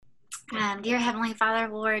Dear Heavenly Father,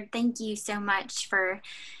 Lord, thank you so much for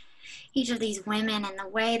each of these women and the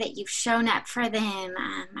way that you've shown up for them.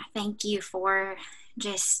 I thank you for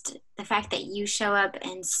just the fact that you show up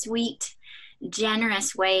in sweet,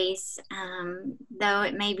 generous ways, though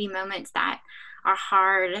it may be moments that are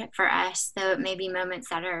hard for us, though it may be moments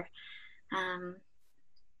that are um,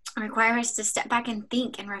 require us to step back and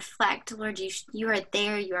think and reflect. Lord, you are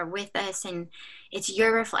there, you are with us, and it's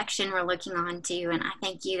your reflection we're looking on to. And I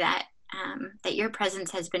thank you that that your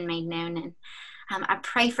presence has been made known. And I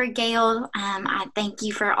pray for Gail. I thank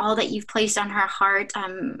you for all that you've placed on her heart.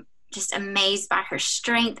 I'm just amazed by her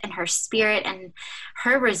strength and her spirit and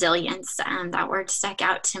her resilience. That word stuck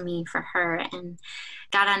out to me for her. And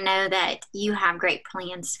God, I know that you have great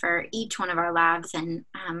plans for each one of our lives. And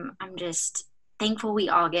I'm just thankful we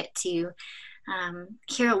all get to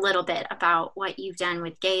hear a little bit about what you've done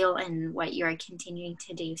with Gail and what you are continuing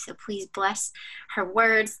to do. So please bless her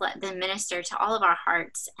words, let them minister to all of our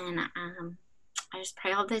hearts. And I just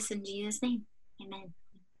pray all this in Jesus' name. Amen.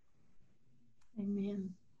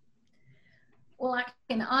 Amen. Well, I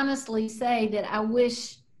can honestly say that I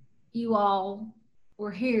wish you all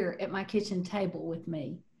were here at my kitchen table with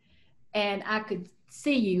me and I could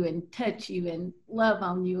see you and touch you and love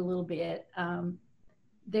on you a little bit.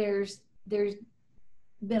 There's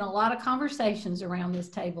been a lot of conversations around this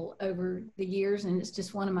table over the years, and it's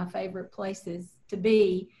just one of my favorite places to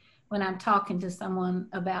be when I'm talking to someone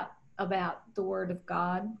about the Word of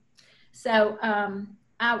God. So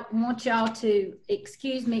I want y'all to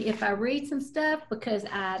excuse me if I read some stuff, because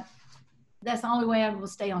that's the only way I'm going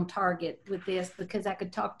to stay on target with this, because I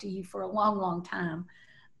could talk to you for a long, long time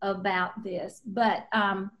about this. But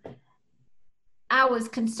I was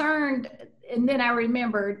concerned, and then I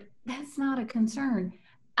remembered that's not a concern.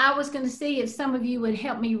 I was going to see if some of you would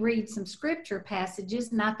help me read some scripture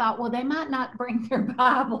passages, and I thought, well, they might not bring their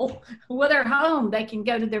Bible. Well, they're home. They can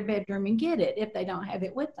go to their bedroom and get it if they don't have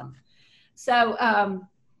it with them. So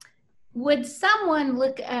would someone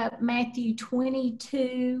look up Matthew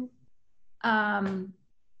 22,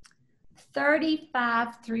 35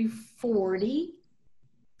 through 40?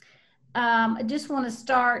 I just want to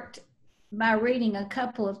start by reading a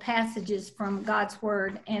couple of passages from God's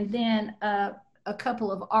Word, and then a couple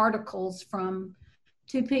of articles from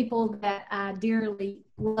two people that I dearly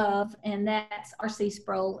love, and that's R.C.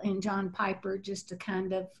 Sproul and John Piper, just to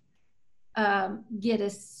kind of get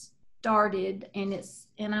us started. And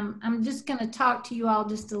I'm just going to talk to you all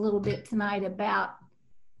just a little bit tonight about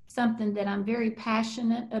something that I'm very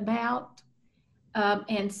passionate about.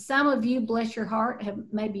 And some of you, bless your heart, have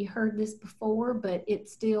maybe heard this before, but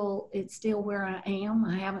it's still where I am.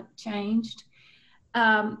 I haven't changed.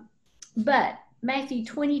 But Matthew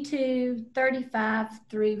 22, 35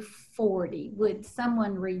 through 40. Would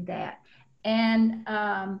someone read that? And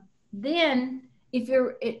then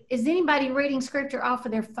is anybody reading scripture off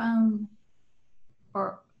of their phone?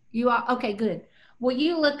 Or you are? Okay, good. Will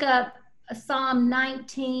you look up Psalm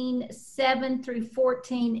 19, 7 through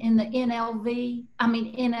 14 in the NLT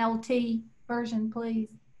version, please?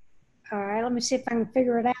 All right, let me see if I can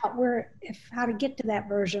figure it out how to get to that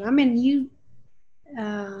version. I'm in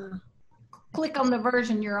click on the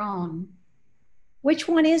version you're on. Which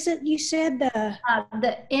one is it you said?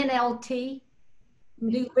 The NLT,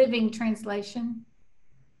 New Living Translation.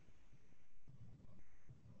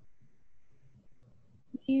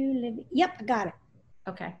 Yep, I got it.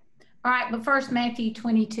 Okay. All right, but first Matthew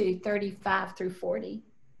 22, 35 through 40.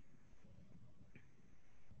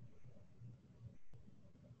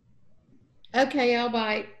 Okay, I'll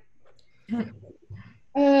bite.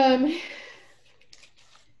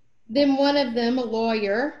 Then one of them, a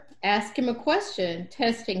lawyer, asked him a question,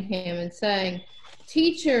 testing him and saying,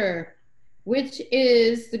 "Teacher, which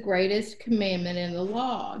is the greatest commandment in the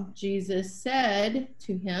law?" Jesus said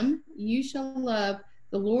to him, "You shall love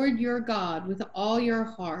the Lord your God with all your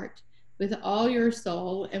heart, with all your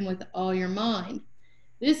soul, and with all your mind.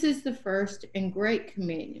 This is the first and great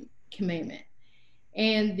commandment.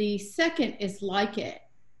 And the second is like it.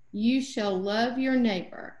 You shall love your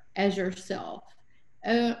neighbor as yourself.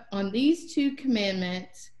 On these two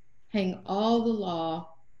commandments hang all the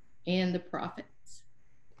law and the prophets."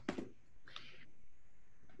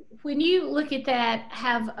 When you look at that,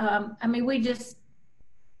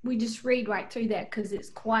 we just read right through that because it's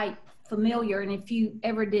quite familiar. And if you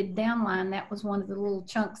ever did downline, that was one of the little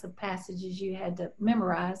chunks of passages you had to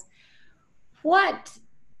memorize. What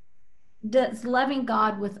does loving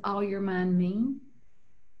God with all your mind mean?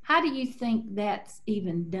 How do you think that's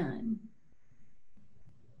even done?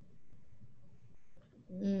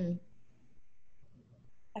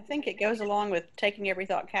 I think it goes along with taking every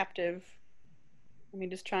thought captive I mean,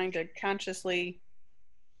 just trying to consciously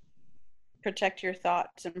protect your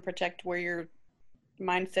thoughts and protect where your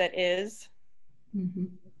mindset is. Mm-hmm.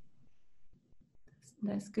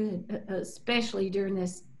 That's good, especially during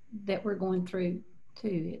this that we're going through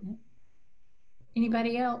too, isn't it?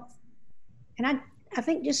 Anybody else? And I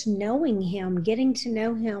think just knowing him, getting to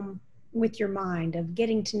know him with your mind, of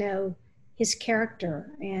getting to know his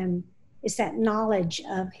character, and it's that knowledge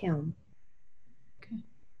of him. Okay.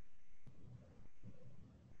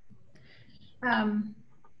 I'm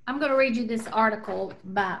going to read you this article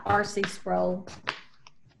by R.C. Sproul,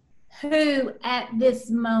 who at this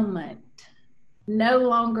moment no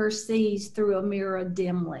longer sees through a mirror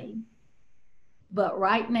dimly, but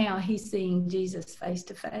right now he's seeing Jesus face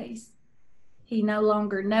to face. He no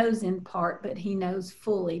longer knows in part, but he knows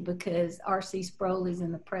fully, because R.C. Sproul is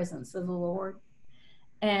in the presence of the Lord.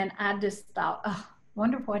 And I just thought, oh,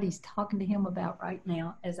 wonder what he's talking to him about right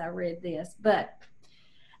now as I read this. But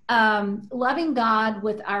Loving God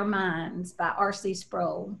with Our Minds by R.C.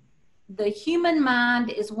 Sproul. The human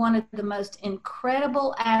mind is one of the most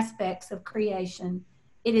incredible aspects of creation.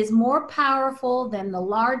 It is more powerful than the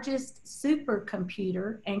largest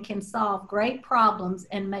supercomputer and can solve great problems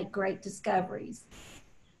and make great discoveries.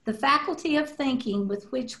 The faculty of thinking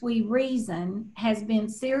with which we reason has been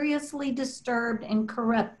seriously disturbed and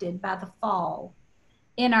corrupted by the fall.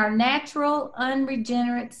 In our natural,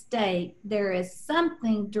 unregenerate state, there is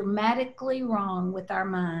something dramatically wrong with our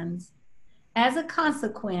minds. As a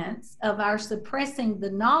consequence of our suppressing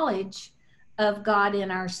the knowledge of God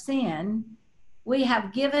in our sin, we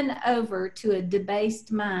have given over to a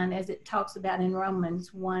debased mind, as it talks about in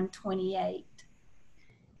Romans 1:28.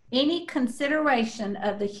 Any consideration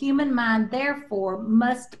of the human mind, therefore,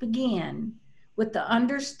 must begin with the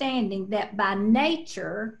understanding that by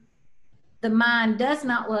nature, the mind does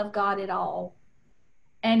not love God at all,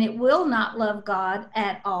 and it will not love God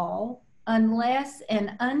at all unless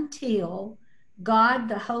and until God,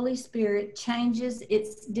 the Holy Spirit, changes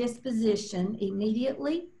its disposition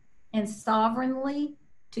immediately and sovereignly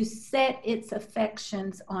to set its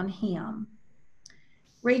affections on Him.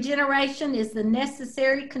 Regeneration is the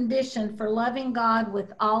necessary condition for loving God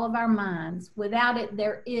with all of our minds. Without it,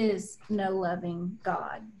 there is no loving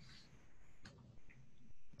God.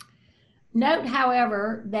 Note,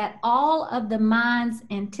 however, that all of the mind's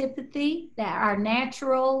antipathy, that our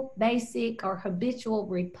natural, basic, or habitual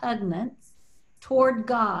repugnance toward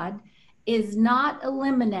God, is not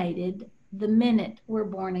eliminated the minute we're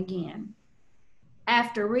born again.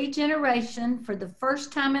 After regeneration, for the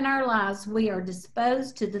first time in our lives, we are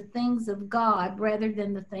disposed to the things of God rather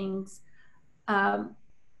than the things, we are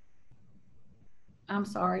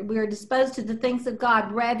disposed to the things of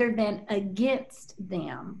God rather than against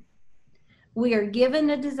them. We are given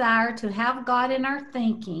a desire to have God in our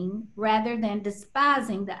thinking rather than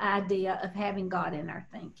despising the idea of having God in our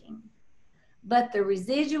thinking. But the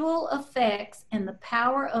residual effects and the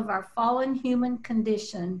power of our fallen human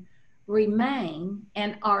condition remain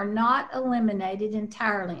and are not eliminated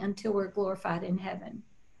entirely until we're glorified in heaven.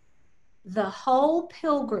 The whole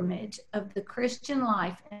pilgrimage of the Christian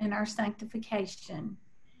life and our sanctification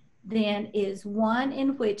then is one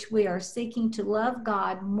in which we are seeking to love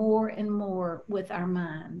God more and more with our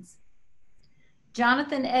minds.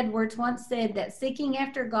 Jonathan Edwards once said that seeking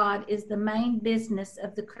after God is the main business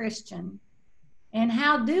of the Christian. And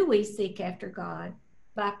how do we seek after God?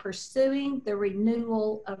 By pursuing the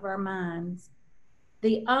renewal of our minds.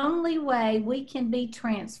 The only way we can be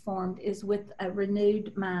transformed is with a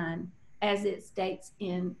renewed mind, as it states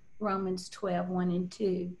in Romans 12:1 and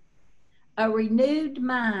 2. A renewed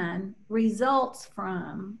mind results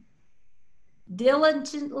from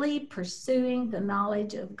diligently pursuing the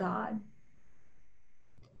knowledge of God.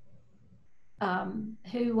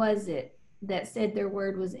 Who was it that said their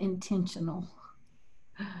word was intentional?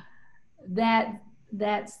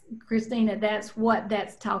 That's Christina, that's what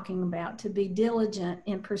that's talking about. To be diligent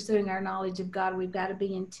in pursuing our knowledge of God, we've got to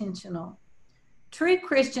be intentional. True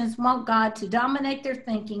Christians want God to dominate their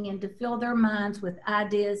thinking and to fill their minds with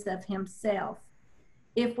ideas of Himself.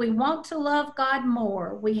 If we want to love God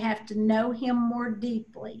more, we have to know Him more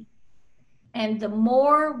deeply. And the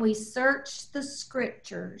more we search the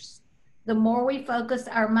scriptures, the more we focus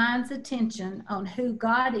our mind's attention on who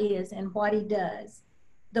God is and what He does,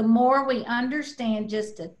 the more we understand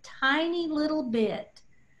just a tiny little bit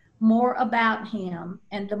more about Him,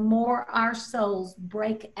 and the more our souls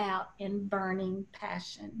break out in burning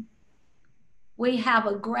passion. We have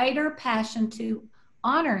a greater passion to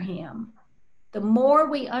honor Him. The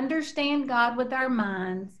more we understand God with our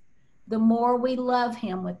minds, the more we love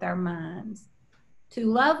Him with our minds. To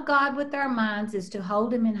love God with our minds is to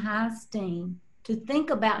hold Him in high esteem to think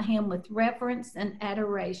about him with reverence and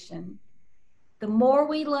adoration. The more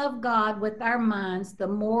we love God with our minds, the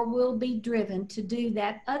more we'll be driven to do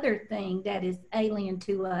that other thing that is alien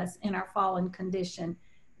to us in our fallen condition,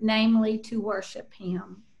 namely to worship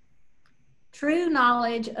him. True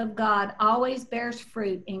knowledge of God always bears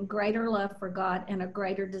fruit in greater love for God and a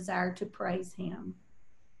greater desire to praise him.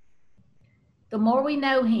 The more we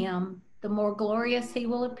know him, the more glorious he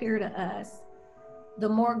will appear to us. The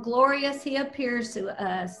more glorious he appears to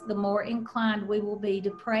us, the more inclined we will be to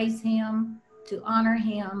praise him, to honor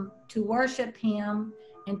him, to worship him,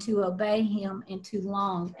 and to obey him, and to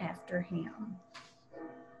long after him.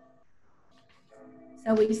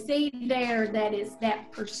 So we see there that it's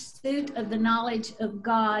that pursuit of the knowledge of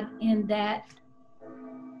God, in that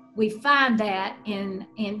we find that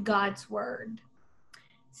in God's word.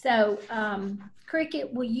 So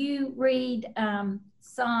Cricket, will you read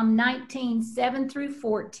Psalm 19, 7 through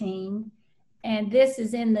 14? And this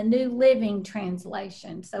is in the New Living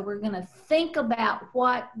Translation. So we're going to think about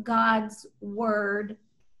what God's word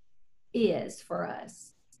is for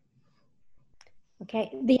us.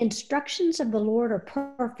 Okay, the instructions of the Lord are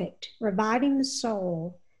perfect, reviving the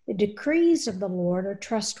soul. The decrees of the Lord are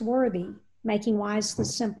trustworthy, making wise the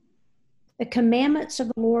simple. The commandments of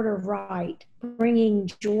the Lord are right,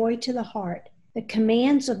 bringing joy to the heart. The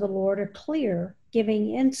commands of the Lord are clear,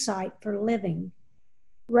 giving insight for living.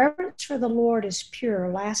 Reverence for the Lord is pure,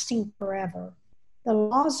 lasting forever. The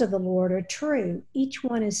laws of the Lord are true, each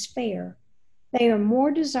one is fair. They are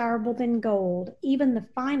more desirable than gold, even the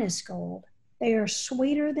finest gold. They are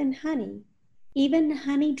sweeter than honey, even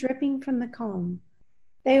honey dripping from the comb.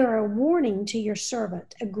 They are a warning to your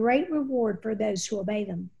servant, a great reward for those who obey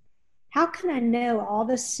them. How can I know all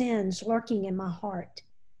the sins lurking in my heart?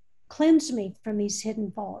 Cleanse me from these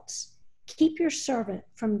hidden faults. Keep your servant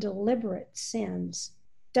from deliberate sins.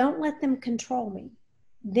 Don't let them control me.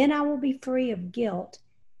 Then I will be free of guilt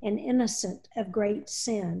and innocent of great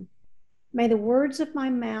sin. May the words of my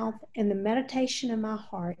mouth and the meditation of my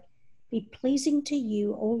heart be pleasing to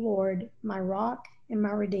you, O Lord, my rock and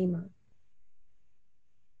my redeemer.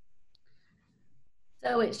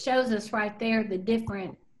 So it shows us right there the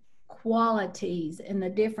different qualities and the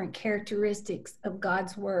different characteristics of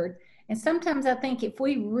God's word. And sometimes I think if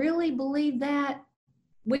we really believe that,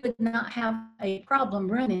 we would not have a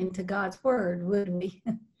problem running to God's word, would we?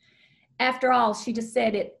 After all, she just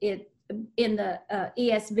said it in the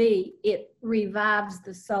ESV, it revives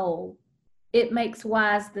the soul. It makes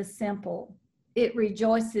wise the simple. It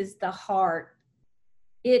rejoices the heart.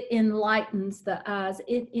 It enlightens the eyes.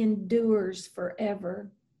 It endures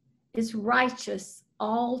forever. It's righteous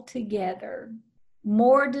altogether.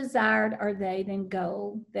 More desired are they than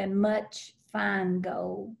gold, than much fine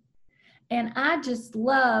gold. And I just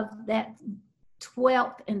love that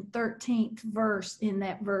 12th and 13th verse in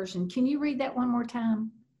that version. Can you read that one more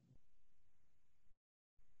time?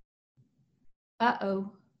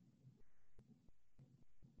 Uh-oh.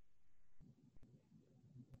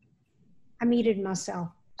 I muted myself.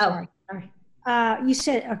 Sorry. You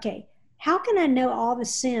said, okay, how can I know all the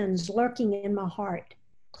sins lurking in my heart?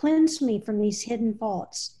 Cleanse me from these hidden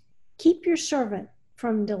faults. Keep your servant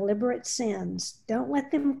from deliberate sins. Don't let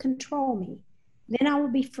them control me. Then I will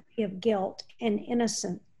be free of guilt and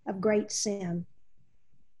innocent of great sin.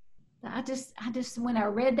 I just, when I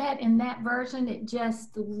read that in that version, it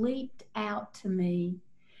just leaped out to me.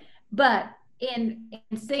 But in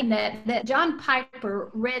seeing that John Piper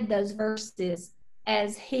read those verses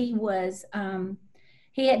as he was,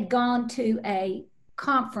 he had gone to a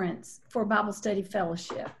conference for Bible Study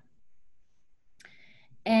Fellowship.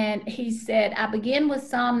 And he said, I begin with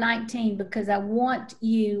Psalm 19 because I want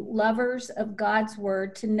you, lovers of God's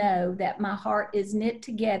word, to know that my heart is knit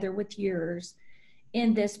together with yours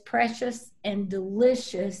in this precious and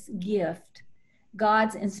delicious gift,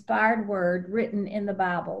 God's inspired word written in the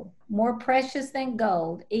Bible, more precious than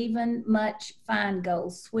gold, even much fine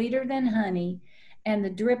gold, sweeter than honey and the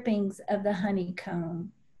drippings of the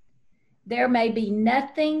honeycomb. There may be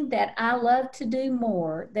nothing that I love to do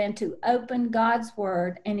more than to open God's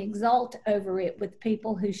word and exult over it with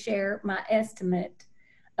people who share my estimate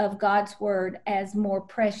of God's word as more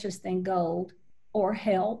precious than gold or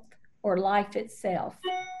health or life itself.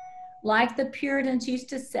 Like the Puritans used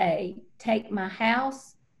to say, take my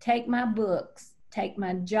house, take my books, take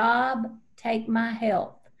my job, take my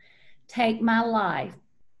health, take my life,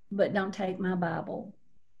 but don't take my Bible.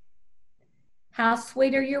 How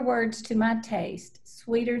sweet are your words to my taste,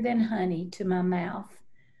 sweeter than honey to my mouth.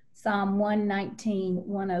 Psalm 119,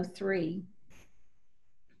 103.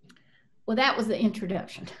 Well, that was the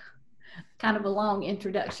introduction. Kind of a long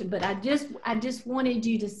introduction, but I just wanted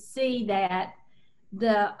you to see that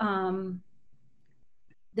the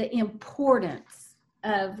importance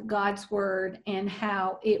of God's word and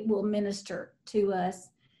how it will minister to us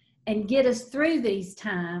and get us through these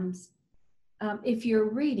times if you're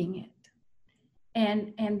reading it.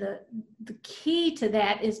 And the key to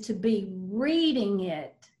that is to be reading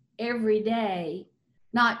it every day,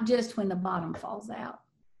 not just when the bottom falls out.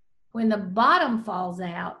 When the bottom falls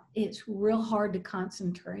out, it's real hard to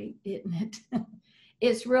concentrate, isn't it?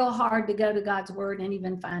 It's real hard to go to God's word and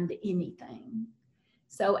even find anything.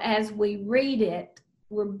 So as we read it,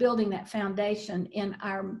 we're building that foundation in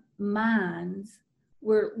our minds.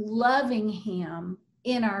 We're loving him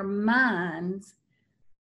in our minds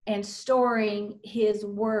and storing his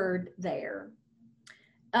word there.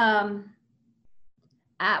 I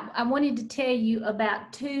wanted to tell you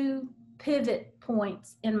about 2 pivot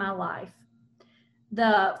points in my life.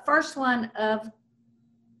 The first one, of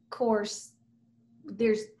course,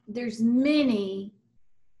 there's many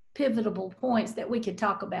pivotal points that we could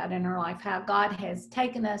talk about in our life, how God has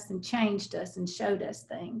taken us and changed us and showed us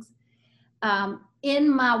things. In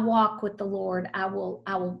my walk with the Lord, I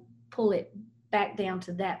will pull it back down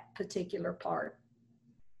to that particular part.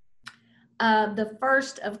 The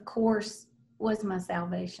first, of course, was my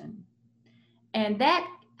salvation. And that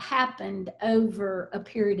happened over a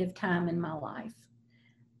period of time in my life.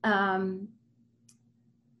 And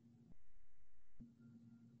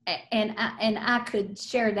I could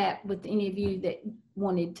share that with any of you that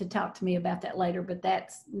wanted to talk to me about that later, but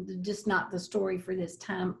that's just not the story for this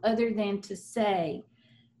time, other than to say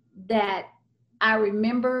that I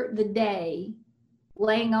remember the day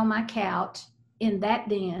laying on my couch in that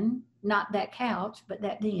den, not that couch, but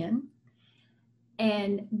that den,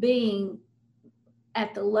 and being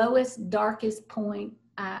at the lowest, darkest point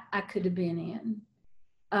I could have been in.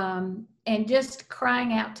 And just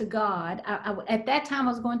crying out to God. At that time,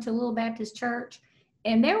 I was going to a little Baptist church,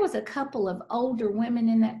 and there was a couple of older women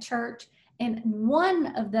in that church, and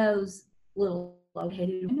one of those little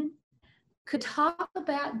old-headed women could talk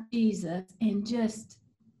about Jesus and just,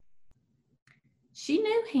 she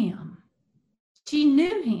knew him. She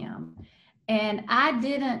knew him. And I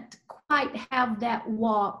didn't quite have that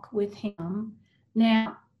walk with him.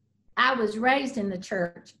 Now, I was raised in the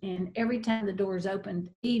church, and every time the doors opened,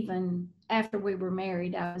 even after we were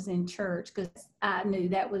married, I was in church because I knew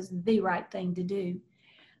that was the right thing to do.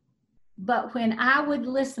 But when I would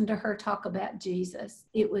listen to her talk about Jesus,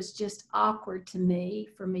 it was just awkward to me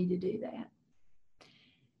for me to do that.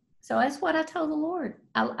 So that's what I told the Lord.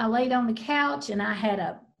 I laid on the couch, and I had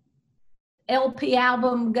a LP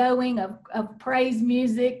album going of praise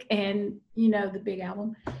music, and, you know, the big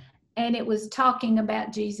album. And it was talking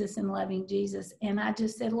about Jesus and loving Jesus. And I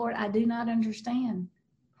just said, Lord, I do not understand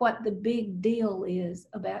what the big deal is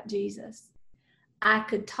about Jesus. I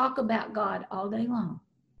could talk about God all day long,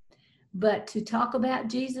 but to talk about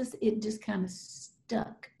Jesus, it just kind of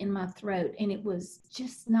stuck in my throat, and it was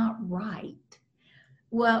just not right.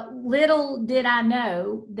 Well, little did I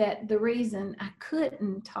know that the reason I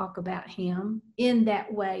couldn't talk about him in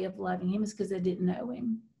that way of loving him is because I didn't know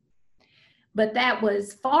him. But that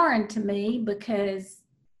was foreign to me because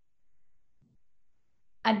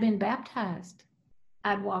I'd been baptized.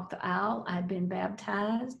 I'd walked the aisle. I'd been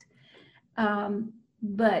baptized.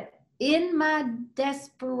 But in my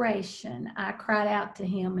desperation, I cried out to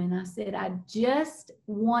him and I said, I just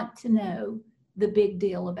want to know the big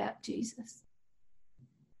deal about Jesus.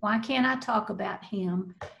 Why can't I talk about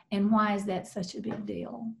him? And why is that such a big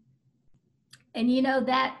deal? And you know,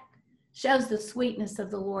 that shows the sweetness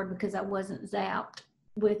of the Lord, because I wasn't zapped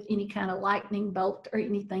with any kind of lightning bolt or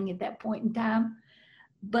anything at that point in time.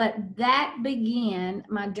 But that began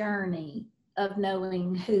my journey of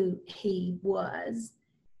knowing who he was.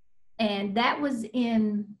 And that was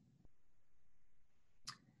in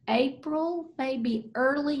April, maybe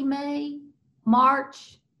early May,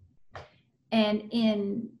 March. And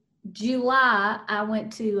in July, I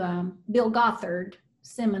went to Bill Gothard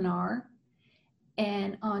seminar.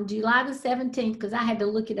 And on July the 17th, because I had to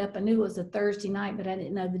look it up, I knew it was a Thursday night, but I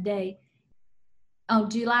didn't know the day. On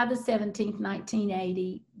July the 17th,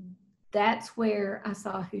 1980, that's where I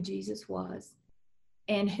saw who Jesus was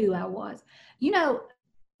and who I was. You know,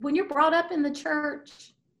 when you're brought up in the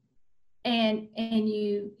church and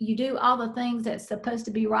you do all the things that's supposed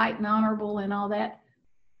to be right and honorable and all that,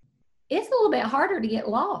 it's a little bit harder to get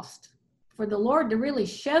lost for the Lord to really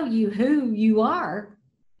show you who you are.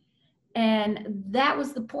 And that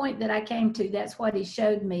was the point that I came to. That's what he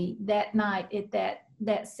showed me that night at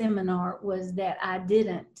that seminar, was that I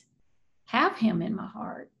didn't have him in my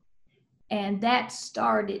heart. And that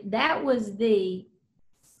was the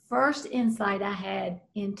first insight I had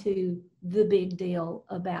into the big deal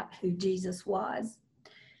about who Jesus was.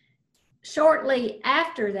 Shortly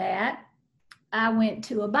after that, I went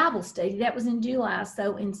to a Bible study. That was in July.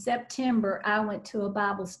 So in September, I went to a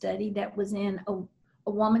Bible study that was in a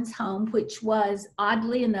woman's home, which was,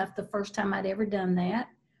 oddly enough, the first time I'd ever done that.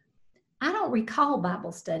 I don't recall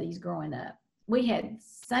Bible studies growing up. We had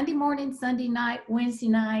Sunday morning, Sunday night, Wednesday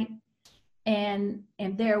night, and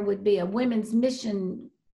there would be a women's mission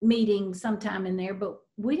meeting sometime in there, but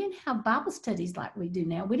we didn't have Bible studies like we do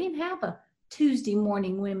now. We didn't have a Tuesday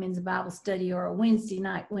morning women's Bible study or a Wednesday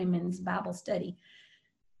night women's Bible study.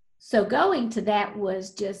 So going to that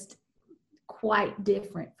was just quite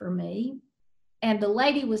different for me. And the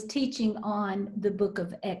lady was teaching on the book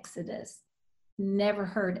of Exodus. Never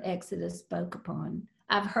heard Exodus spoke upon.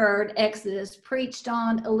 I've heard Exodus preached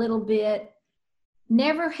on a little bit.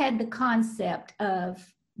 Never had the concept of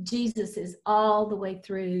Jesus is all the way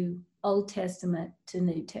through Old Testament to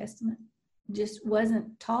New Testament. Just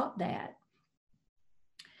wasn't taught that.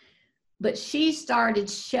 But she started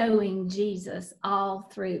showing Jesus all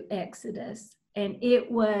through Exodus. And it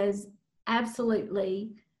was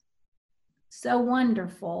absolutely so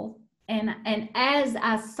wonderful. And as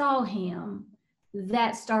I saw him,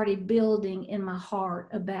 that started building in my heart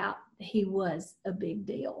about he was a big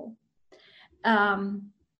deal.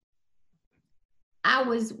 I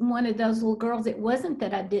was one of those little girls. It wasn't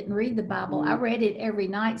that I didn't read the Bible. I read it every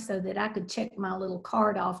night so that I could check my little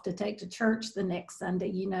card off to take to church the next Sunday.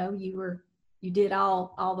 You know, you did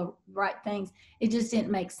all the right things. It just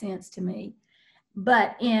didn't make sense to me.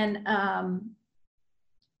 But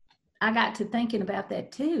I got to thinking about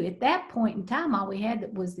that too. At that point in time, all we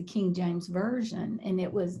had was the King James Version, and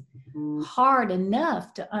it was hard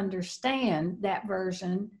enough to understand that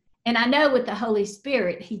version. And I know with the Holy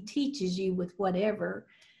Spirit, he teaches you with whatever,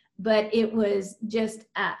 but it was just,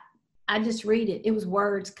 I just read it. It was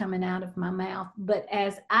words coming out of my mouth. But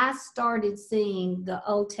as I started seeing the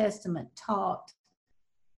Old Testament taught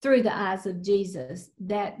through the eyes of Jesus,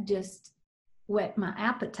 that just whet my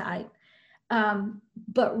appetite.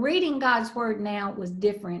 But reading God's word now was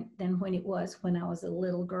different than when it was when I was a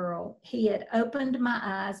little girl. He had opened my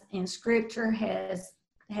eyes, and scripture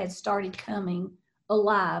had started coming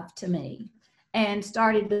alive to me and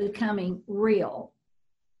started becoming real.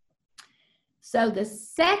 So the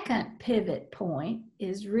second pivot point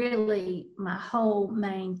is really my whole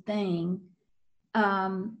main thing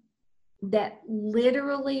that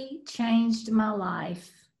literally changed my life,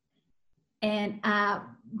 and I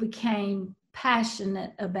became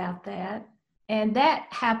passionate about that. And that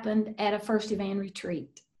happened at a First Evan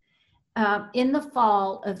retreat in the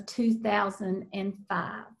fall of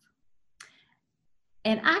 2005.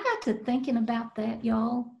 And I got to thinking about that,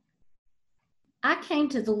 y'all. I came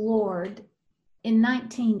to the Lord in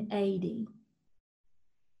 1980.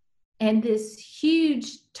 And this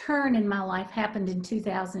huge turn in my life happened in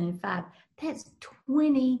 2005. That's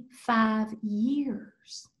 25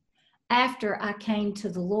 years after I came to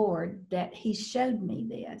the Lord that he showed me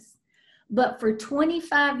this. But for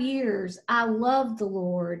 25 years, I loved the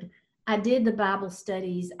Lord. I did the Bible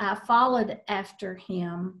studies. I followed after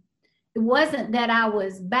him. It wasn't that I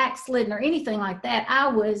was backslidden or anything like that. I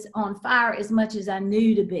was on fire as much as I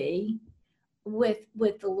knew to be with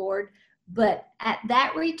the Lord. But at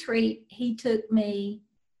that retreat, he took me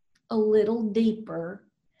a little deeper.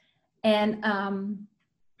 And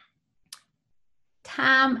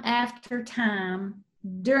time after time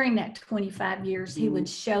during that 25 years, he would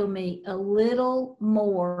show me a little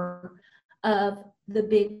more of the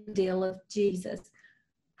big deal of Jesus,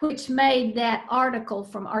 which made that article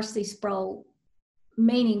from R.C. Sproul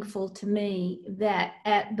meaningful to me, that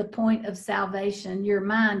at the point of salvation, your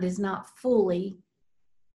mind is not fully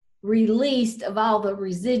released of all the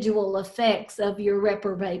residual effects of your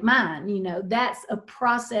reprobate mind. You know, that's a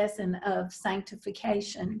process of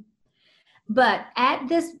sanctification. But at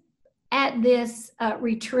this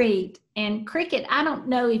retreat, and Cricket, I don't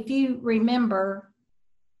know if you remember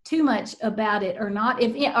too much about it or not,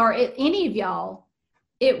 if any of y'all.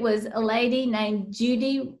 It was a lady named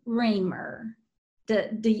Judy Reamer.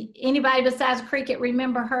 Do anybody besides Cricket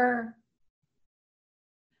remember her?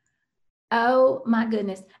 Oh my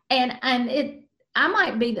goodness. And I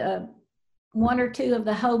might be the one or two of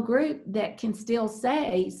the whole group that can still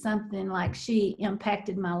say something like she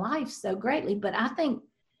impacted my life so greatly. But I think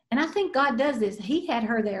God does this. He had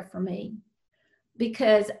her there for me,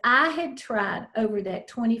 because I had tried over that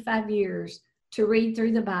 25 years to read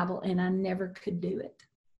through the Bible, and I never could do it.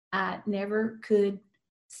 I never could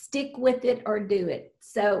stick with it or do it.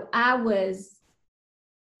 So I was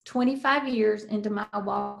 25 years into my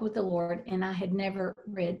walk with the Lord, and I had never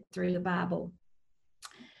read through the Bible.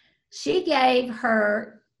 She gave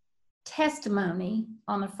her testimony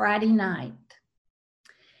on a Friday night.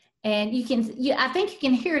 And I think you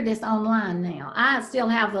can hear this online now. I still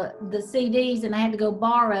have the CDs, and I had to go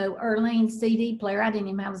borrow Erlene's CD player. I didn't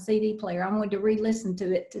even have a CD player. I wanted to re-listen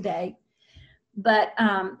to it today. But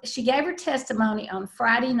she gave her testimony on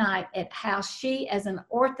Friday night at how she, as an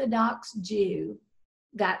Orthodox Jew,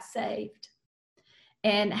 got saved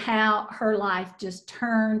and how her life just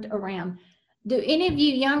turned around. Do any of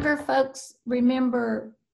you younger folks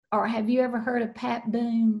remember, or have you ever heard of Pat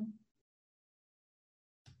Boone?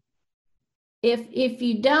 If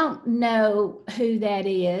you don't know who that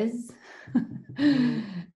is,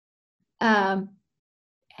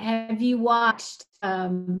 have you watched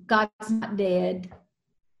God's Not Dead?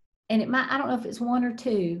 And I don't know if it's one or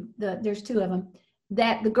two, there's two of them,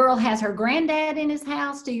 that the girl has her granddad in his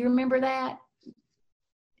house. Do you remember that?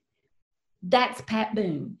 That's Pat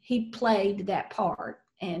Boone. He played that part,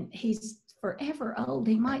 and he's forever old.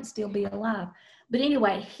 He might still be alive. But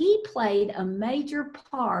anyway, he played a major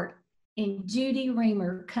part in Judy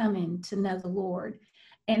Reamer coming to know the Lord.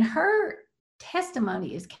 And her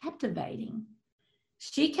testimony is captivating.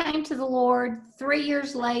 She came to the Lord 3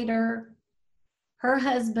 years later. Her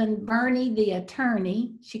husband, Bernie the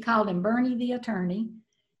attorney, she called him Bernie the attorney,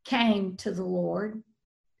 came to the Lord.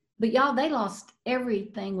 But y'all, they lost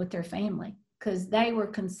everything with their family because they were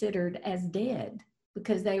considered as dead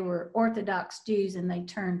because they were Orthodox Jews and they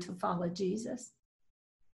turned to follow Jesus.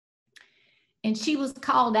 And she was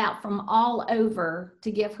called out from all over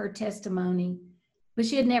to give her testimony, but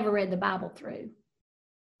she had never read the Bible through.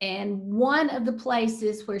 And one of the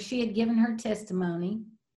places where she had given her testimony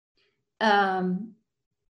asked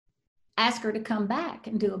her to come back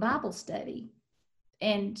and do a Bible study.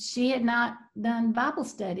 And she had not done Bible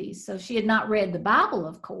studies, so she had not read the Bible,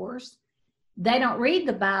 of course. They don't read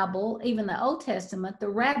the Bible, even the Old Testament. The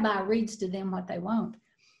rabbi reads to them what they want.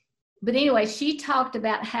 But anyway, she talked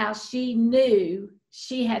about how she knew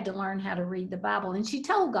she had to learn how to read the Bible. And she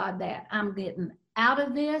told God that, I'm getting out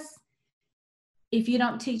of this if you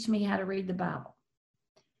don't teach me how to read the Bible.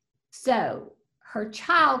 So her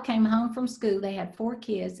child came home from school. They had 4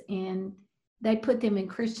 kids, and they put them in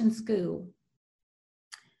Christian school.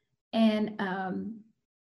 And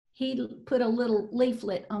he put a little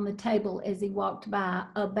leaflet on the table as he walked by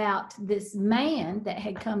about this man that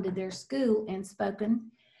had come to their school and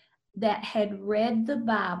spoken, that had read the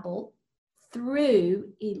Bible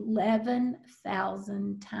through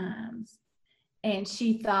 11,000 times. And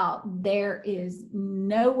she thought, there is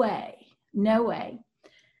no way.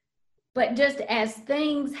 But just as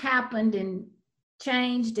things happened and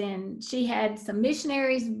changed, and she had some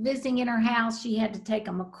missionaries visiting in her house, she had to take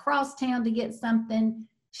them across town to get something.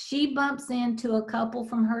 She bumps into a couple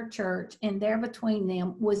from her church, and there between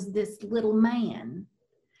them was this little man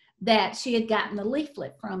that she had gotten the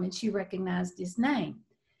leaflet from, and she recognized his name.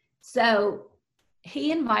 So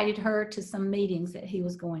he invited her to some meetings that he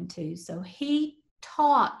was going to. So he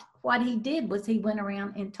taught, what he did was he went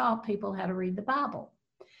around and taught people how to read the Bible.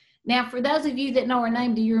 Now, for those of you that know her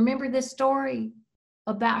name, do you remember this story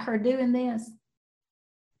about her doing this?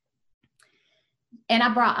 And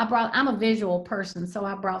I'm a visual person, so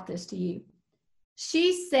I brought this to you.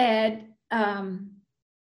 She said,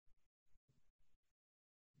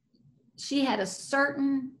 she had a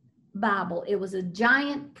certain Bible. It was a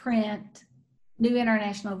giant print, New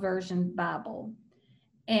International Version Bible.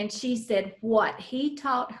 And she said what he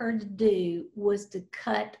taught her to do was to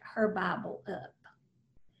cut her Bible up.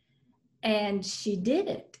 And she did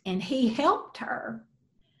it, and he helped her.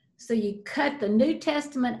 So you cut the New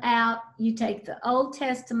Testament out, you take the Old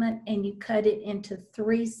Testament, and you cut it into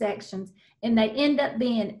 3 sections, and they end up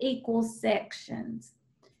being equal sections.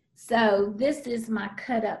 So this is my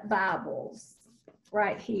cut up Bibles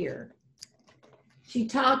right here. She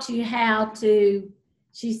taught you how to,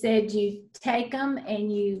 she said you take them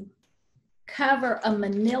and you cover a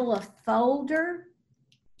manila folder,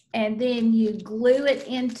 and then you glue it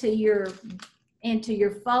into your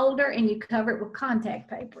folder, and you cover it with contact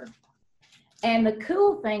paper. And the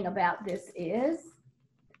cool thing about this is,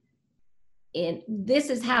 this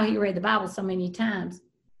is how he read the Bible so many times.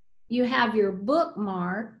 You have your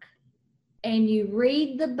bookmark, and you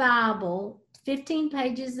read the Bible 15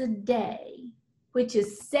 pages a day, which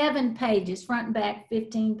is 7 pages, front and back,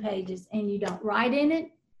 15 pages, and you don't write in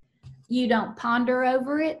it. You don't ponder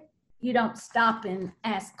over it. You don't stop and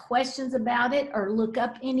ask questions about it or look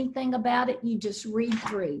up anything about it. You just read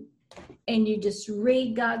through, and you just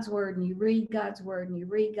read God's word, and you read God's word, and you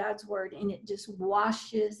read God's word, and it just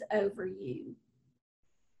washes over you.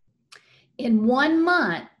 In 1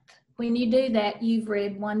 month, when you do that, you've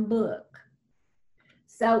read 1 book.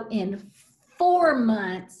 So in 4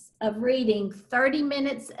 months of reading 30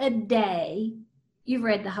 minutes a day, you've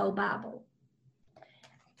read the whole Bible.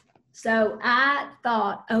 So I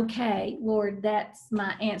thought, okay, Lord, that's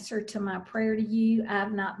my answer to my prayer to you.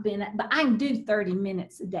 I've not been, but I can do 30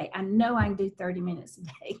 minutes a day. I know I can do 30 minutes a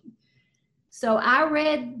day. So I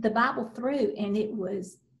read the Bible through, and it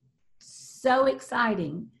was so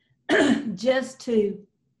exciting just to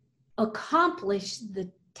accomplish the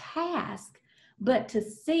task, but to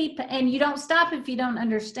see, and you don't stop if you don't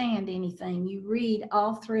understand anything. You read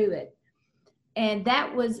all through it. And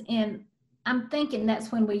that was in, I'm thinking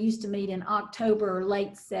that's when we used to meet, in October or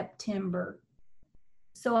late September.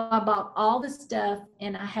 So I bought all the stuff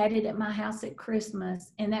and I had it at my house at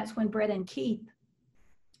Christmas. And that's when Brett and Keith,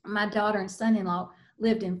 my daughter and son-in-law,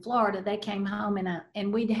 lived in Florida. They came home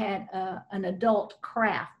and we'd had an adult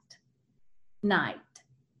craft night.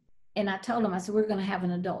 And I told them, I said, we're going to have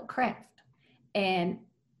an adult craft. And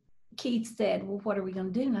Keith said, well, what are we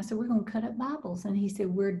going to do? And I said, we're going to cut up Bibles. And he said,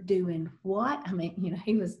 we're doing what? I mean, you know,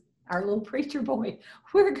 he was our little preacher boy.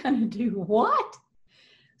 We're going to do what?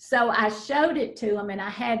 So I showed it to them, and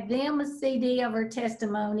I had them a CD of her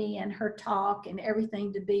testimony and her talk and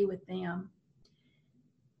everything to be with them.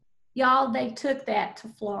 Y'all, they took that to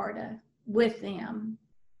Florida with them.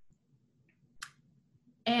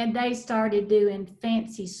 And they started doing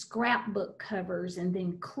fancy scrapbook covers and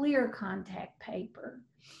then clear contact paper.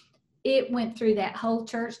 It went through that whole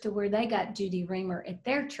church to where they got Judy Reamer at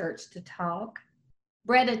their church to talk.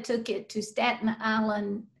 Bretta took it to Staten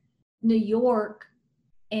Island, New York,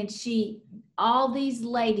 and all these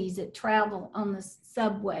ladies that travel on the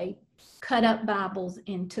subway cut up Bibles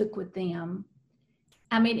and took with them.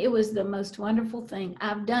 I mean, it was the most wonderful thing.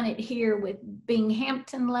 I've done it here with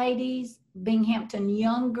Binghamton ladies, Binghamton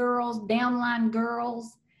young girls, downline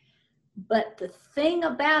girls. But the thing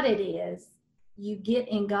about it is, you get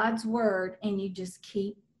in God's word and you just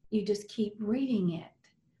keep reading it.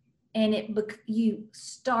 And you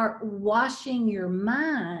start washing your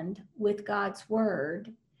mind with God's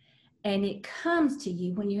word. And it comes to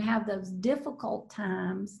you when you have those difficult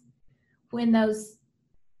times, when those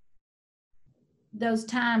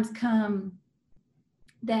times come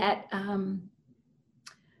that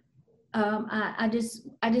I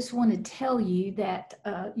just want to tell you that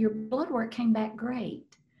your blood work came back great.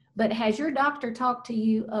 But has your doctor talked to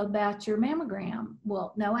you about your mammogram?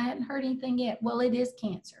 Well, no, I hadn't heard anything yet. Well, it is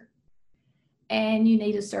cancer. And you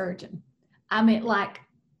need a surgeon. I mean, like,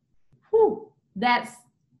 whew, that's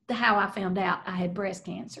how I found out I had breast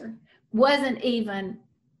cancer. Wasn't even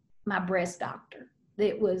my breast doctor.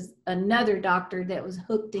 It was another doctor that was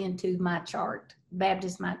hooked into my chart,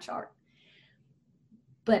 Baptist my chart.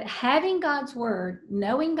 But having God's word,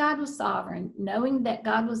 knowing God was sovereign, knowing that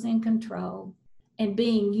God was in control, and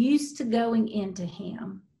being used to going into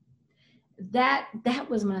him, that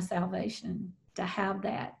was my salvation, to have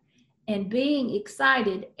that. And being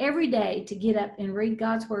excited every day to get up and read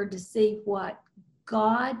God's word to see what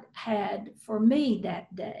God had for me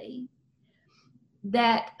that day.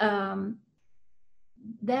 That's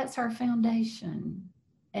our foundation.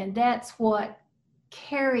 And that's what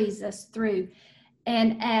carries us through.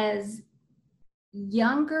 And as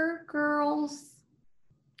younger girls,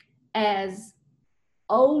 as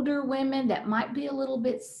older women that might be a little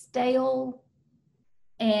bit stale,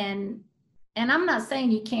 and I'm not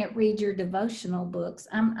saying you can't read your devotional books.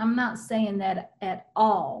 I'm not saying that at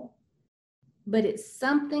all. But it's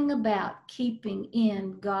something about keeping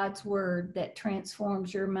in God's word that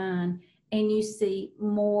transforms your mind, and you see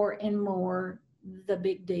more and more the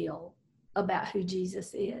big deal about who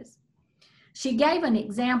Jesus is. She gave an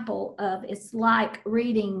example of, it's like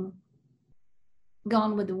reading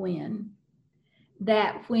Gone with the Wind,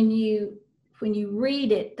 that when you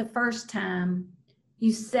read it the first time,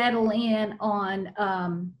 you settle in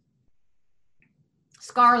on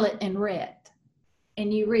Scarlet and Rhett,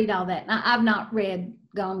 and you read all that. Now, I've not read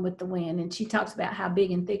Gone with the Wind, and she talks about how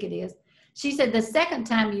big and thick it is. She said the second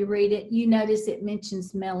time you read it, you notice it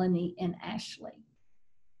mentions Melanie and Ashley.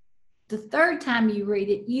 The third time you read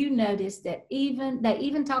it, you notice that they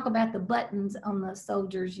even talk about the buttons on the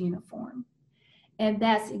soldier's uniform. And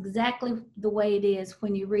that's exactly the way it is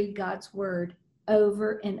when you read God's word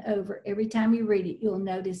over and over. Every time you read it, you'll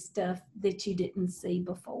notice stuff that you didn't see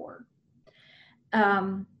before.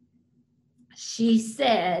 She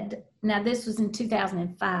said, now this was in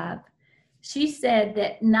 2005, she said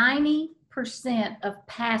that 90% of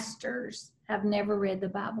pastors have never read the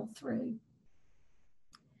Bible through.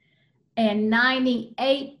 And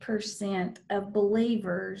 98% of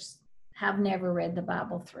believers have never read the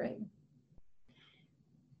Bible through.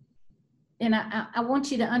 and I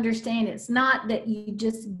want you to understand, it's not that you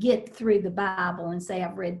just get through the Bible and say,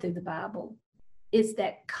 I've read through the Bible. It's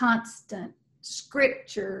that constant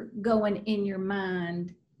scripture going in your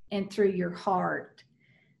mind and through your heart.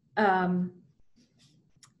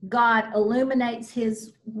 God illuminates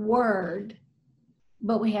his word,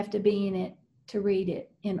 but we have to be in it to read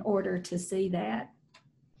it in order to see that.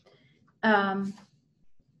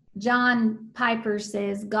 John Piper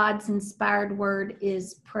says, God's inspired word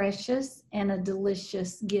is precious and a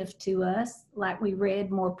delicious gift to us. Like we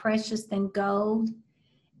read, more precious than gold,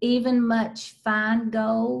 even much fine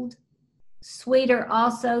gold, sweeter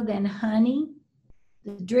also than honey,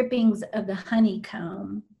 the drippings of the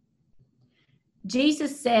honeycomb.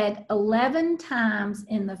 Jesus said 11 times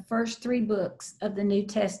in the first 3 books of the New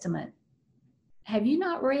Testament, have you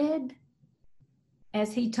not read?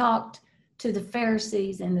 As he talked to the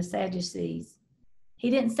Pharisees and the Sadducees. He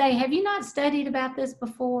didn't say, have you not studied about this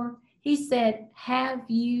before? He said, have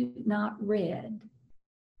you not read?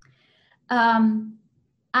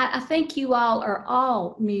 I think you all are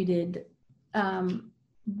all muted,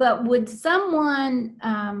 but would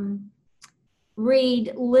someone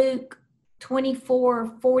read Luke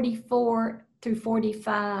 24:44 through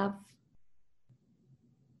 45?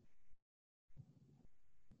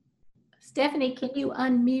 Stephanie, can you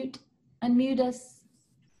unmute us?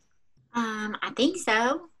 I think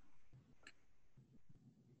so.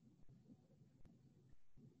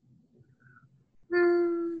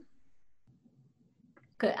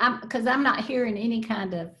 Because I'm not hearing any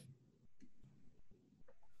kind of.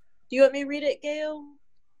 Do you want me to read it, Gail?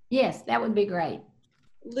 Yes, that would be great.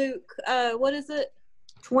 Luke, what is it?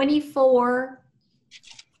 24,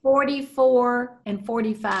 44, and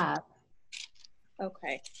 45.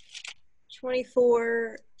 Okay.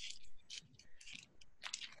 24.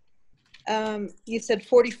 You said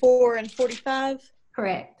 44 and 45?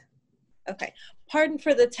 Correct. Okay. Pardon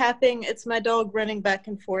for the tapping. It's my dog running back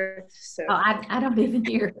and forth. So. Oh, I don't even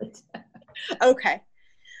hear it. Okay.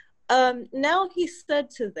 Now he said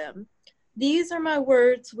to them, these are my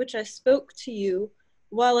words which I spoke to you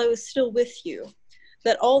while I was still with you,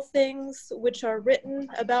 that all things which are written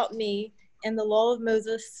about me in the law of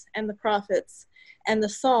Moses and the prophets and the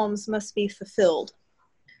Psalms must be fulfilled.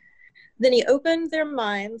 Then he opened their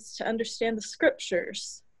minds to understand the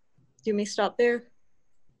scriptures. Do you want me to stop there?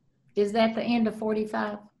 Is that the end of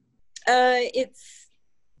 45? It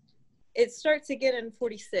starts again in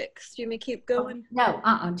 46. Do you want me to keep going? No,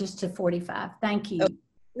 just to 45. Thank you. Oh,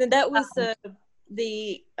 then that was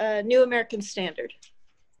the New American Standard.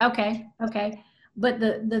 Okay. But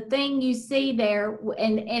the thing you see there,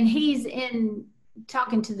 and he's in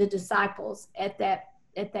talking to the disciples at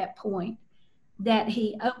that point, that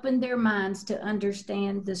he opened their minds to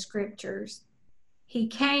understand the scriptures. He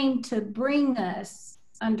came to bring us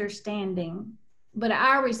understanding, but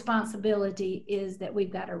our responsibility is that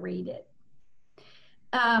we've got to read it.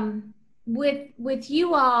 With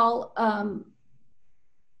you all,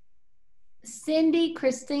 Cindy,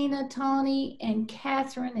 Christina, Tawny, and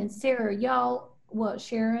Catherine, and Sarah, y'all, well,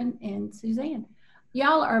 Sharon and Suzanne,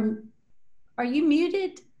 y'all are you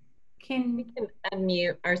muted? We can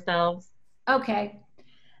unmute ourselves. Okay.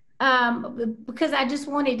 Because I just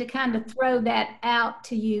wanted to kind of throw that out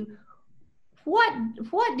to you. What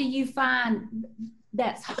do you find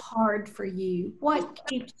that's hard for you? What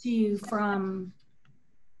keeps you from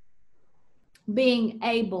being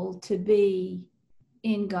able to be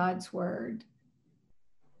in God's word?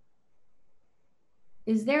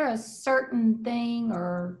 Is there a certain thing,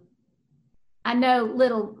 or I know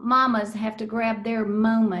little mamas have to grab their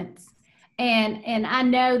moments, and I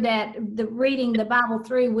know that reading the Bible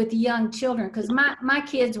through with young children, because my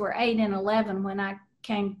kids were 8 and 11 when I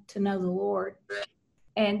came to know the Lord,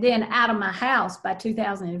 and then out of my house by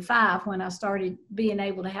 2005 when I started being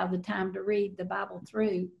able to have the time to read the Bible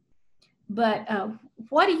through. But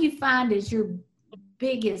what do you find is your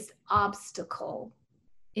biggest obstacle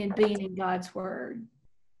in being in God's word?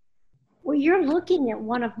 Well, you're looking at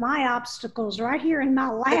one of my obstacles right here in my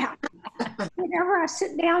lap. Whenever I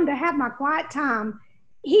sit down to have my quiet time,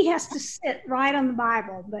 he has to sit right on the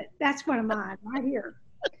Bible, but that's one of mine right here,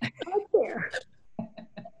 right there.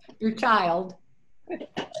 Your child.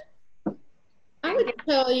 I would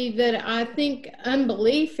tell you that I think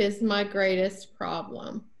unbelief is my greatest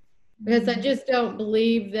problem, because I just don't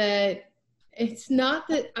believe that. It's not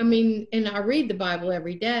that, I mean, and I read the Bible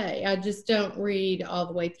every day. I just don't read all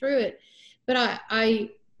the way through it. But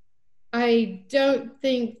I don't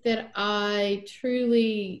think that I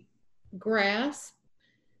truly grasp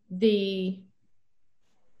the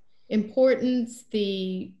importance,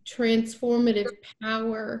 the transformative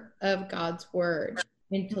power of God's word.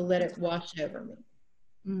 and to let it wash over me.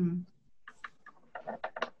 Mm.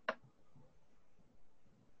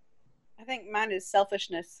 I think mine is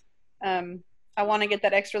selfishness. I want to get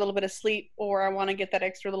that extra little bit of sleep, or I want to get that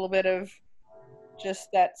extra little bit of just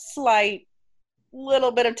that slight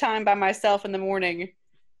little bit of time by myself in the morning.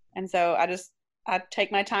 And so I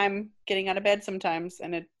take my time getting out of bed sometimes,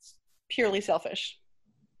 and it's purely selfish.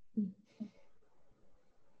 I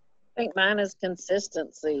think mine is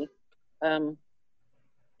consistency.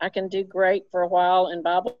 I can do great for a while, and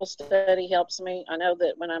Bible study helps me. I know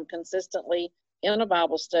that when I'm consistently in a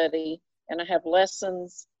Bible study and I have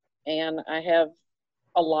lessons and I have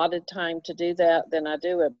allotted time to do that, then I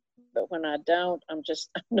do it. But when I don't, I'm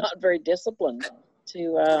not very disciplined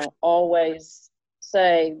to always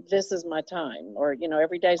say, this is my time, or,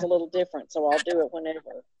 every day's a little different, so I'll do it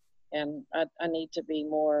whenever. And I need to be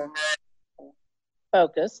more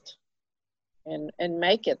focused and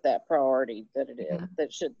make it that priority that it is, that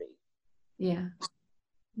it should be. Yeah.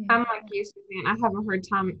 I'm like you, Suzanne. I have a hard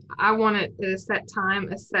time. I want it at a set time,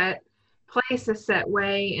 a set place, a set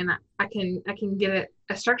way, and I can get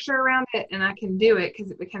a structure around it, and I can do it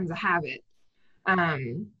because it becomes a habit.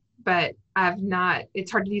 But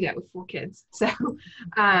it's hard to do that with 4 kids. So,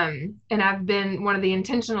 and I've been, one of the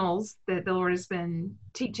intentionals that the Lord has been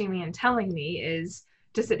teaching me and telling me is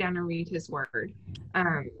to sit down and read his word.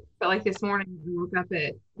 But like this morning, I woke up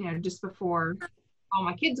at, just before all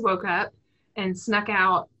my kids woke up, and snuck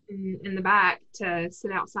out in the back to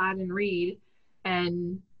sit outside and read.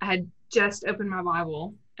 And I had just opened my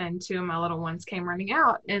Bible, and 2 of my little ones came running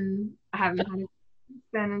out, and I haven't had it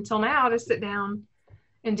then until now to sit down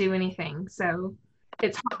and do anything. So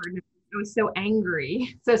it's hard. I was so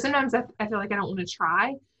angry. So sometimes I feel like I don't want to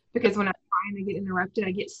try, because when I try and I get interrupted,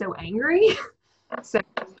 I get so angry. So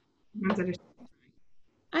sometimes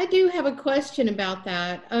I do have a question about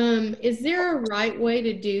that. Is there a right way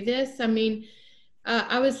to do this? I mean,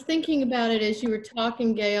 I was thinking about it as you were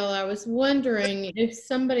talking, Gail. I was wondering if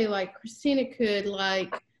somebody like Christina could,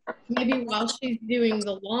 maybe while she's doing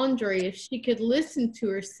the laundry, if she could listen to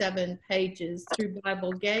her 7 pages through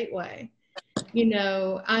Bible Gateway.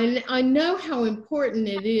 I know how important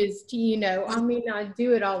it is to, I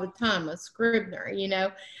do it all the time, a Scrivener,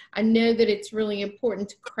 I know that it's really important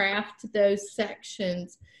to craft those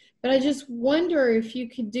sections, but I just wonder if you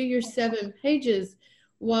could do your 7 pages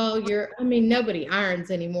while nobody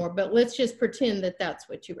irons anymore, but let's just pretend that that's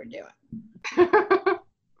what you were doing.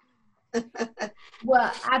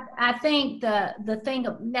 Well, I think the thing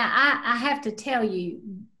now, I have to tell you,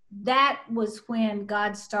 that was when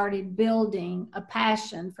God started building a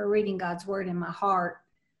passion for reading God's word in my heart,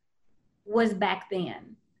 was back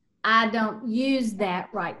then. I don't use that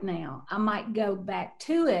right now. I might go back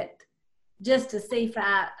to it just to see if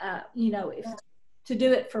if to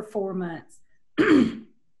do it for 4 months.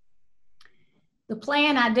 The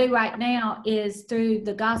plan I do right now is through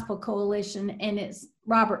the Gospel Coalition, and it's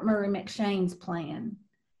Robert Murray McShane's plan,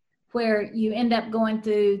 where you end up going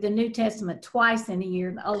through the New Testament twice in a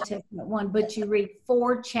year, the Old Testament one, but you read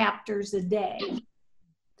 4 chapters a day.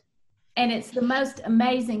 And it's the most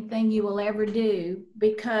amazing thing you will ever do,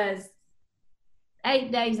 because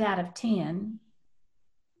 8 days out of 10,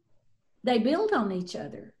 they build on each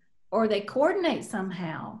other, or they coordinate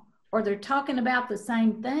somehow, or they're talking about the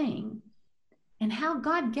same thing. And how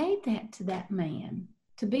God gave that to that man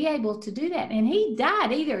to be able to do that. And he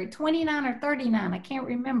died either at 29 or 39, I can't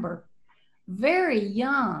remember, very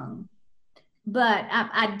young. But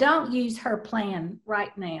I don't use her plan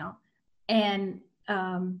right now. And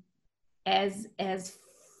as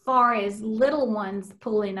far as little ones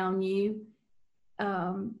pulling on you,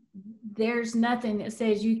 there's nothing that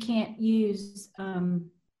says you can't use,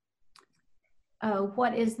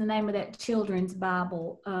 what is the name of that children's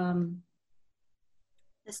Bible?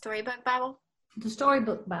 The Storybook Bible? The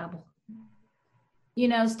Storybook Bible.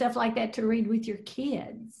 Stuff like that to read with your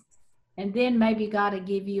kids. And then maybe God will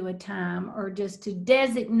give you a time, or just to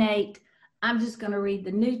designate, I'm just going to read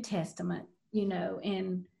the New Testament,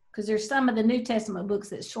 and because there's some of the New Testament books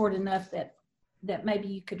that's short enough that maybe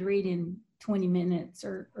you could read in 20 minutes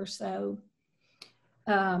or so.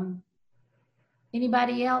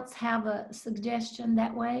 Anybody else have a suggestion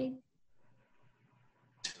that way?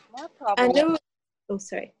 My problem. Oh,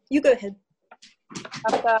 sorry. You go ahead.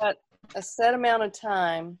 I've got a set amount of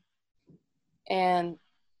time, and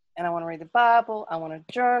I want to read the Bible. I want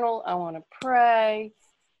to journal. I want to pray,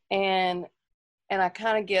 and I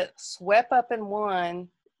kind of get swept up in one,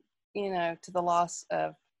 to the loss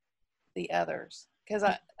of the others, because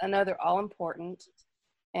I know they're all important,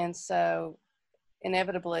 and so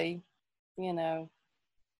inevitably,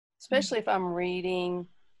 especially if I'm reading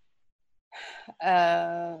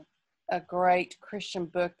a great Christian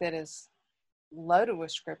book that is loaded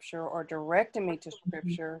with scripture or directing me to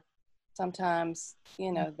scripture, sometimes,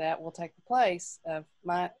 you know, that will take the place of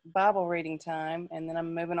my Bible reading time. And then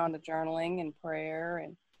I'm moving on to journaling and prayer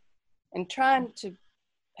and trying to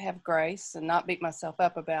have grace and not beat myself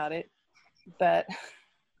up about it. But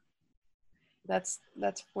that's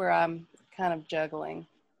where I'm kind of juggling.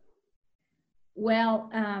 Well,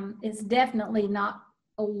 it's definitely not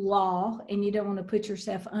a law, and you don't want to put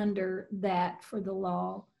yourself under that for the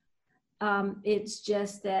law. It's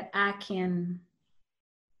just that I can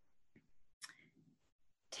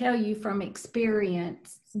tell you from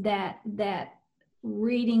experience that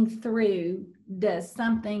reading through does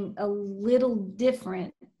something a little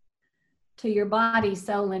different to your body,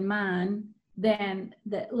 soul, and mind than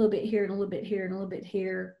that little bit here and a little bit here and a little bit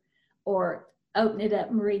here, or open it up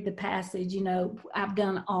and read the passage. You know, I've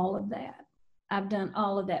done all of that.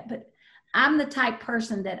 But I'm the type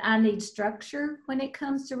person that I need structure when it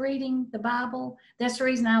comes to reading the Bible. That's the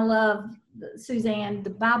reason I love, Suzanne, the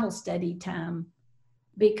Bible study time,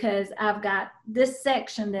 because I've got this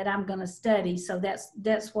section that I'm going to study. So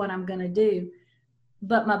that's what I'm going to do.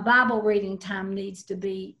 But my Bible reading time needs to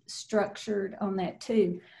be structured on that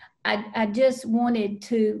too. I just wanted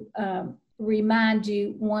to remind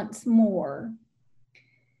you once more,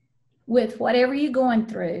 with whatever you're going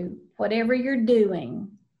through, whatever you're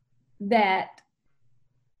doing, that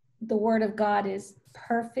the Word of God is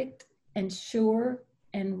perfect and sure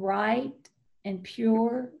and right and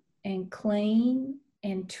pure and clean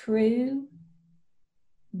and true,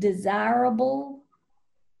 desirable,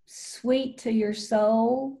 sweet to your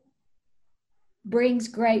soul, brings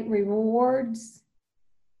great rewards.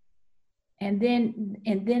 And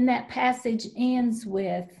then that passage ends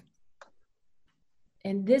with,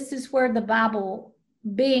 and this is where the Bible,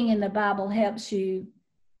 being in the Bible, helps you,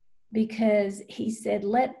 because he said,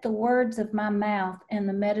 let the words of my mouth and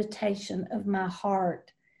the meditation of my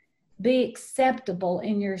heart be acceptable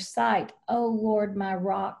in your sight, O Lord, my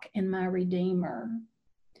rock and my redeemer.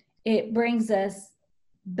 It brings us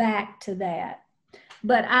back to that.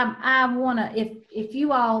 But I want to, if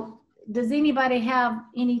you all, does anybody have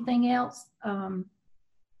anything else to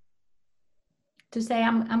say?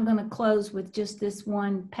 I'm going to close with just this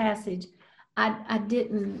one passage. I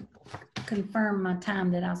didn't confirm my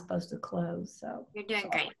time that I was supposed to close. So You're doing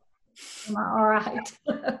great. Am I all right?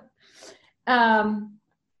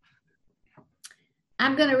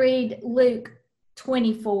 I'm going to read Luke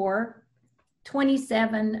 24,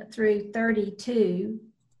 27 through 32.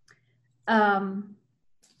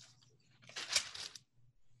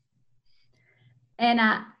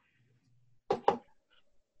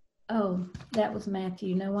 Oh, that was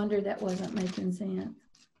Matthew. No wonder that wasn't making sense.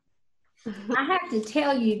 I have to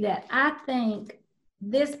tell you that I think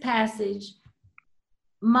this passage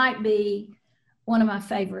might be one of my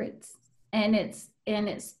favorites, and it's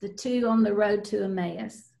the two on the road to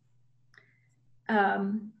Emmaus.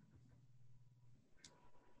 And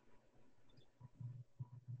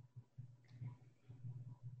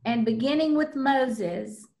beginning with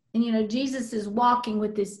Moses, and you know, Jesus is walking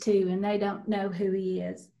with this two, and they don't know who he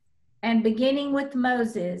is. And beginning with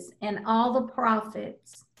Moses and all the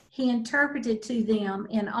prophets, he interpreted to them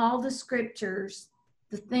in all the scriptures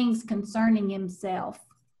the things concerning himself.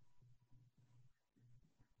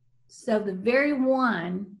 So the very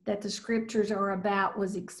one that the scriptures are about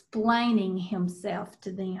was explaining himself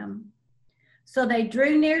to them. So they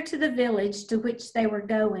drew near to the village to which they were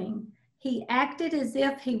going. He acted as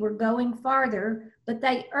if he were going farther, but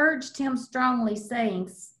they urged him strongly, saying,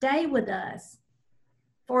 "Stay with us,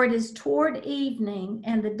 for it is toward evening,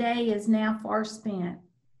 and the day is now far spent."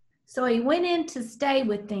 So he went in to stay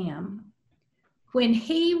with them. When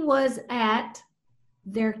he was at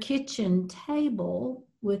their kitchen table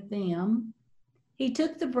with them, he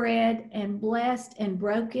took the bread and blessed and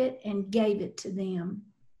broke it and gave it to them.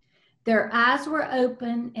 Their eyes were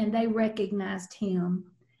open and they recognized him,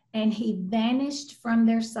 and he vanished from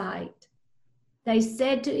their sight. They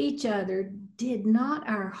said to each other, "Did not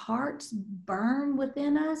our hearts burn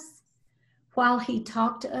within us while he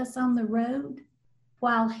talked to us on the road,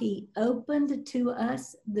 while he opened to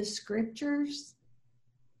us the scriptures?"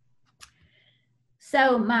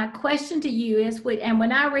 So my question to you is, and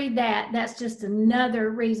when I read that, that's just another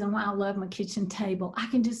reason why I love my kitchen table. I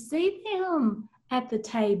can just see them at the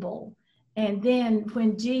table. And then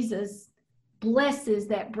when Jesus blesses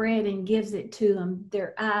that bread and gives it to them,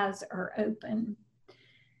 their eyes are open.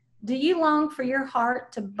 Do you long for your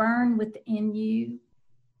heart to burn within you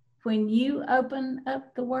when you open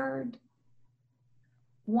up the word?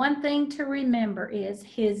 One thing to remember is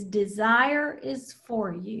his desire is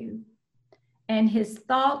for you. and his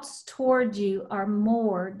thoughts toward you are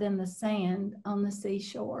more than the sand on the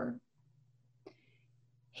seashore.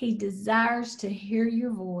 He desires to hear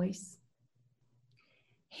your voice.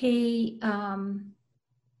 He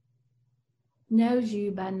knows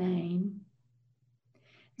you by name.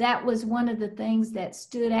 That was one of the things that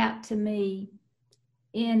stood out to me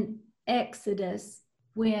in Exodus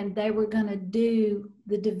when they were going to do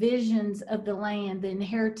the divisions of the land, the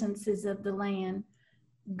inheritances of the land.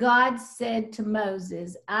 God said to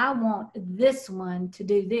Moses, I want this one to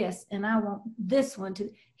do this, and I want this one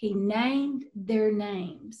to. He named their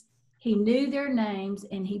names. He knew their names,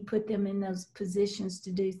 and he put them in those positions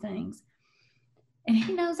to do things. And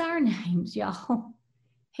he knows our names, y'all.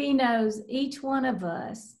 He knows each one of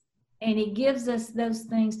us, and he gives us those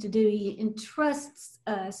things to do. He entrusts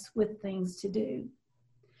us with things to do.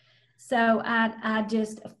 So I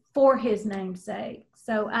just, for his name's sake,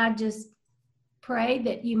 so I just pray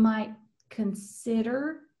that you might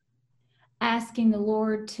consider asking the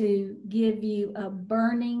Lord to give you a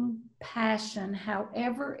burning passion,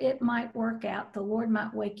 however it might work out. The Lord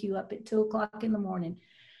might wake you up at 2:00 in the morning.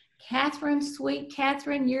 Catherine, sweet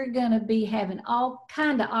Catherine, you're going to be having all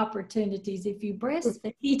kind of opportunities if you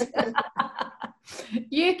breastfeed.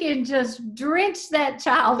 You can just drench that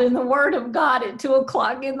child in the Word of God at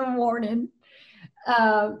 2:00 in the morning.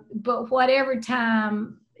 But whatever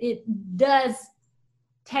time, it does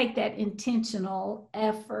take that intentional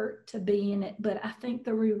effort to be in it. But I think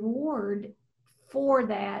the reward for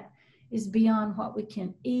that is beyond what we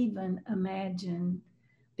can even imagine,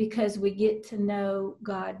 because we get to know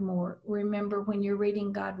God more. Remember, when you're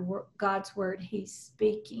reading God's Word, he's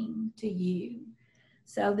speaking to you.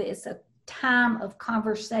 So it's a time of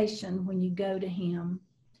conversation when you go to him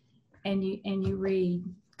and you read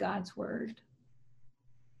God's Word.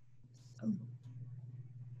 So,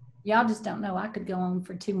 y'all just don't know. I could go on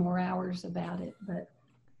for 2 more hours about it, but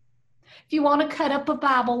if you want to cut up a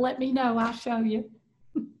Bible, let me know. I'll show you.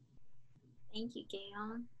 Thank you,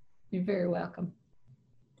 Gail. You're very welcome.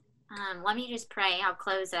 Let me just pray. I'll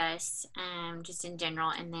close us just in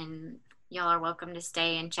general, and then y'all are welcome to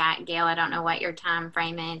stay and chat. Gail, I don't know what your time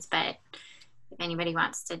frame is, but if anybody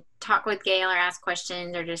wants to talk with Gail or ask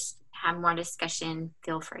questions or just have more discussion,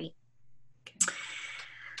 feel free.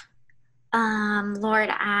 Lord,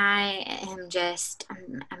 I am just,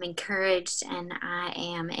 I'm encouraged and I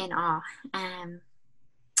am in awe.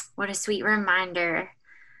 What a sweet reminder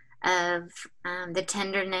of the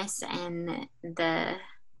tenderness and the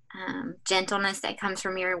gentleness that comes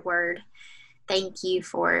from your word. Thank you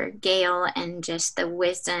for Gail and just the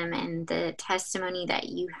wisdom and the testimony that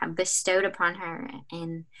you have bestowed upon her.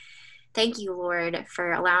 And thank you, Lord,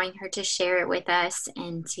 for allowing her to share it with us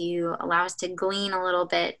and to allow us to glean a little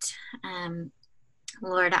bit.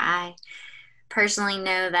 Lord, I personally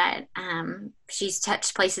know that she's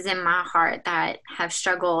touched places in my heart that have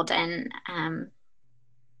struggled and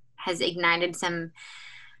has ignited some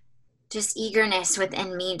just eagerness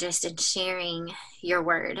within me just in sharing your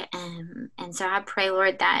word. And so I pray,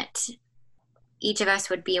 Lord, that each of us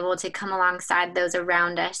would be able to come alongside those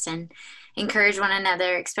around us and encourage one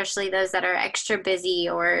another, especially those that are extra busy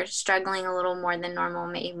or struggling a little more than normal.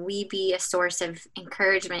 May we be a source of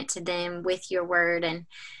encouragement to them with your word, and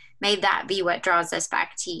may that be what draws us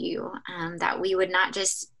back to you, that we would not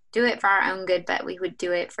just do it for our own good, but we would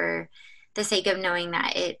do it for the sake of knowing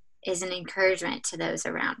that it is an encouragement to those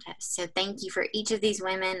around us. So thank you for each of these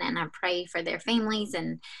women, and I pray for their families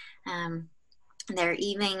and their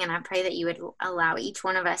evening, and I pray that you would allow each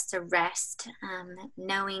one of us to rest,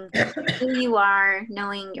 knowing who you are,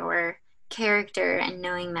 knowing your character, and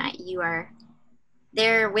knowing that you are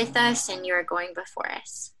there with us and you are going before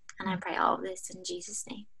us. And I pray all of this in Jesus'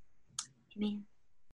 name. Amen.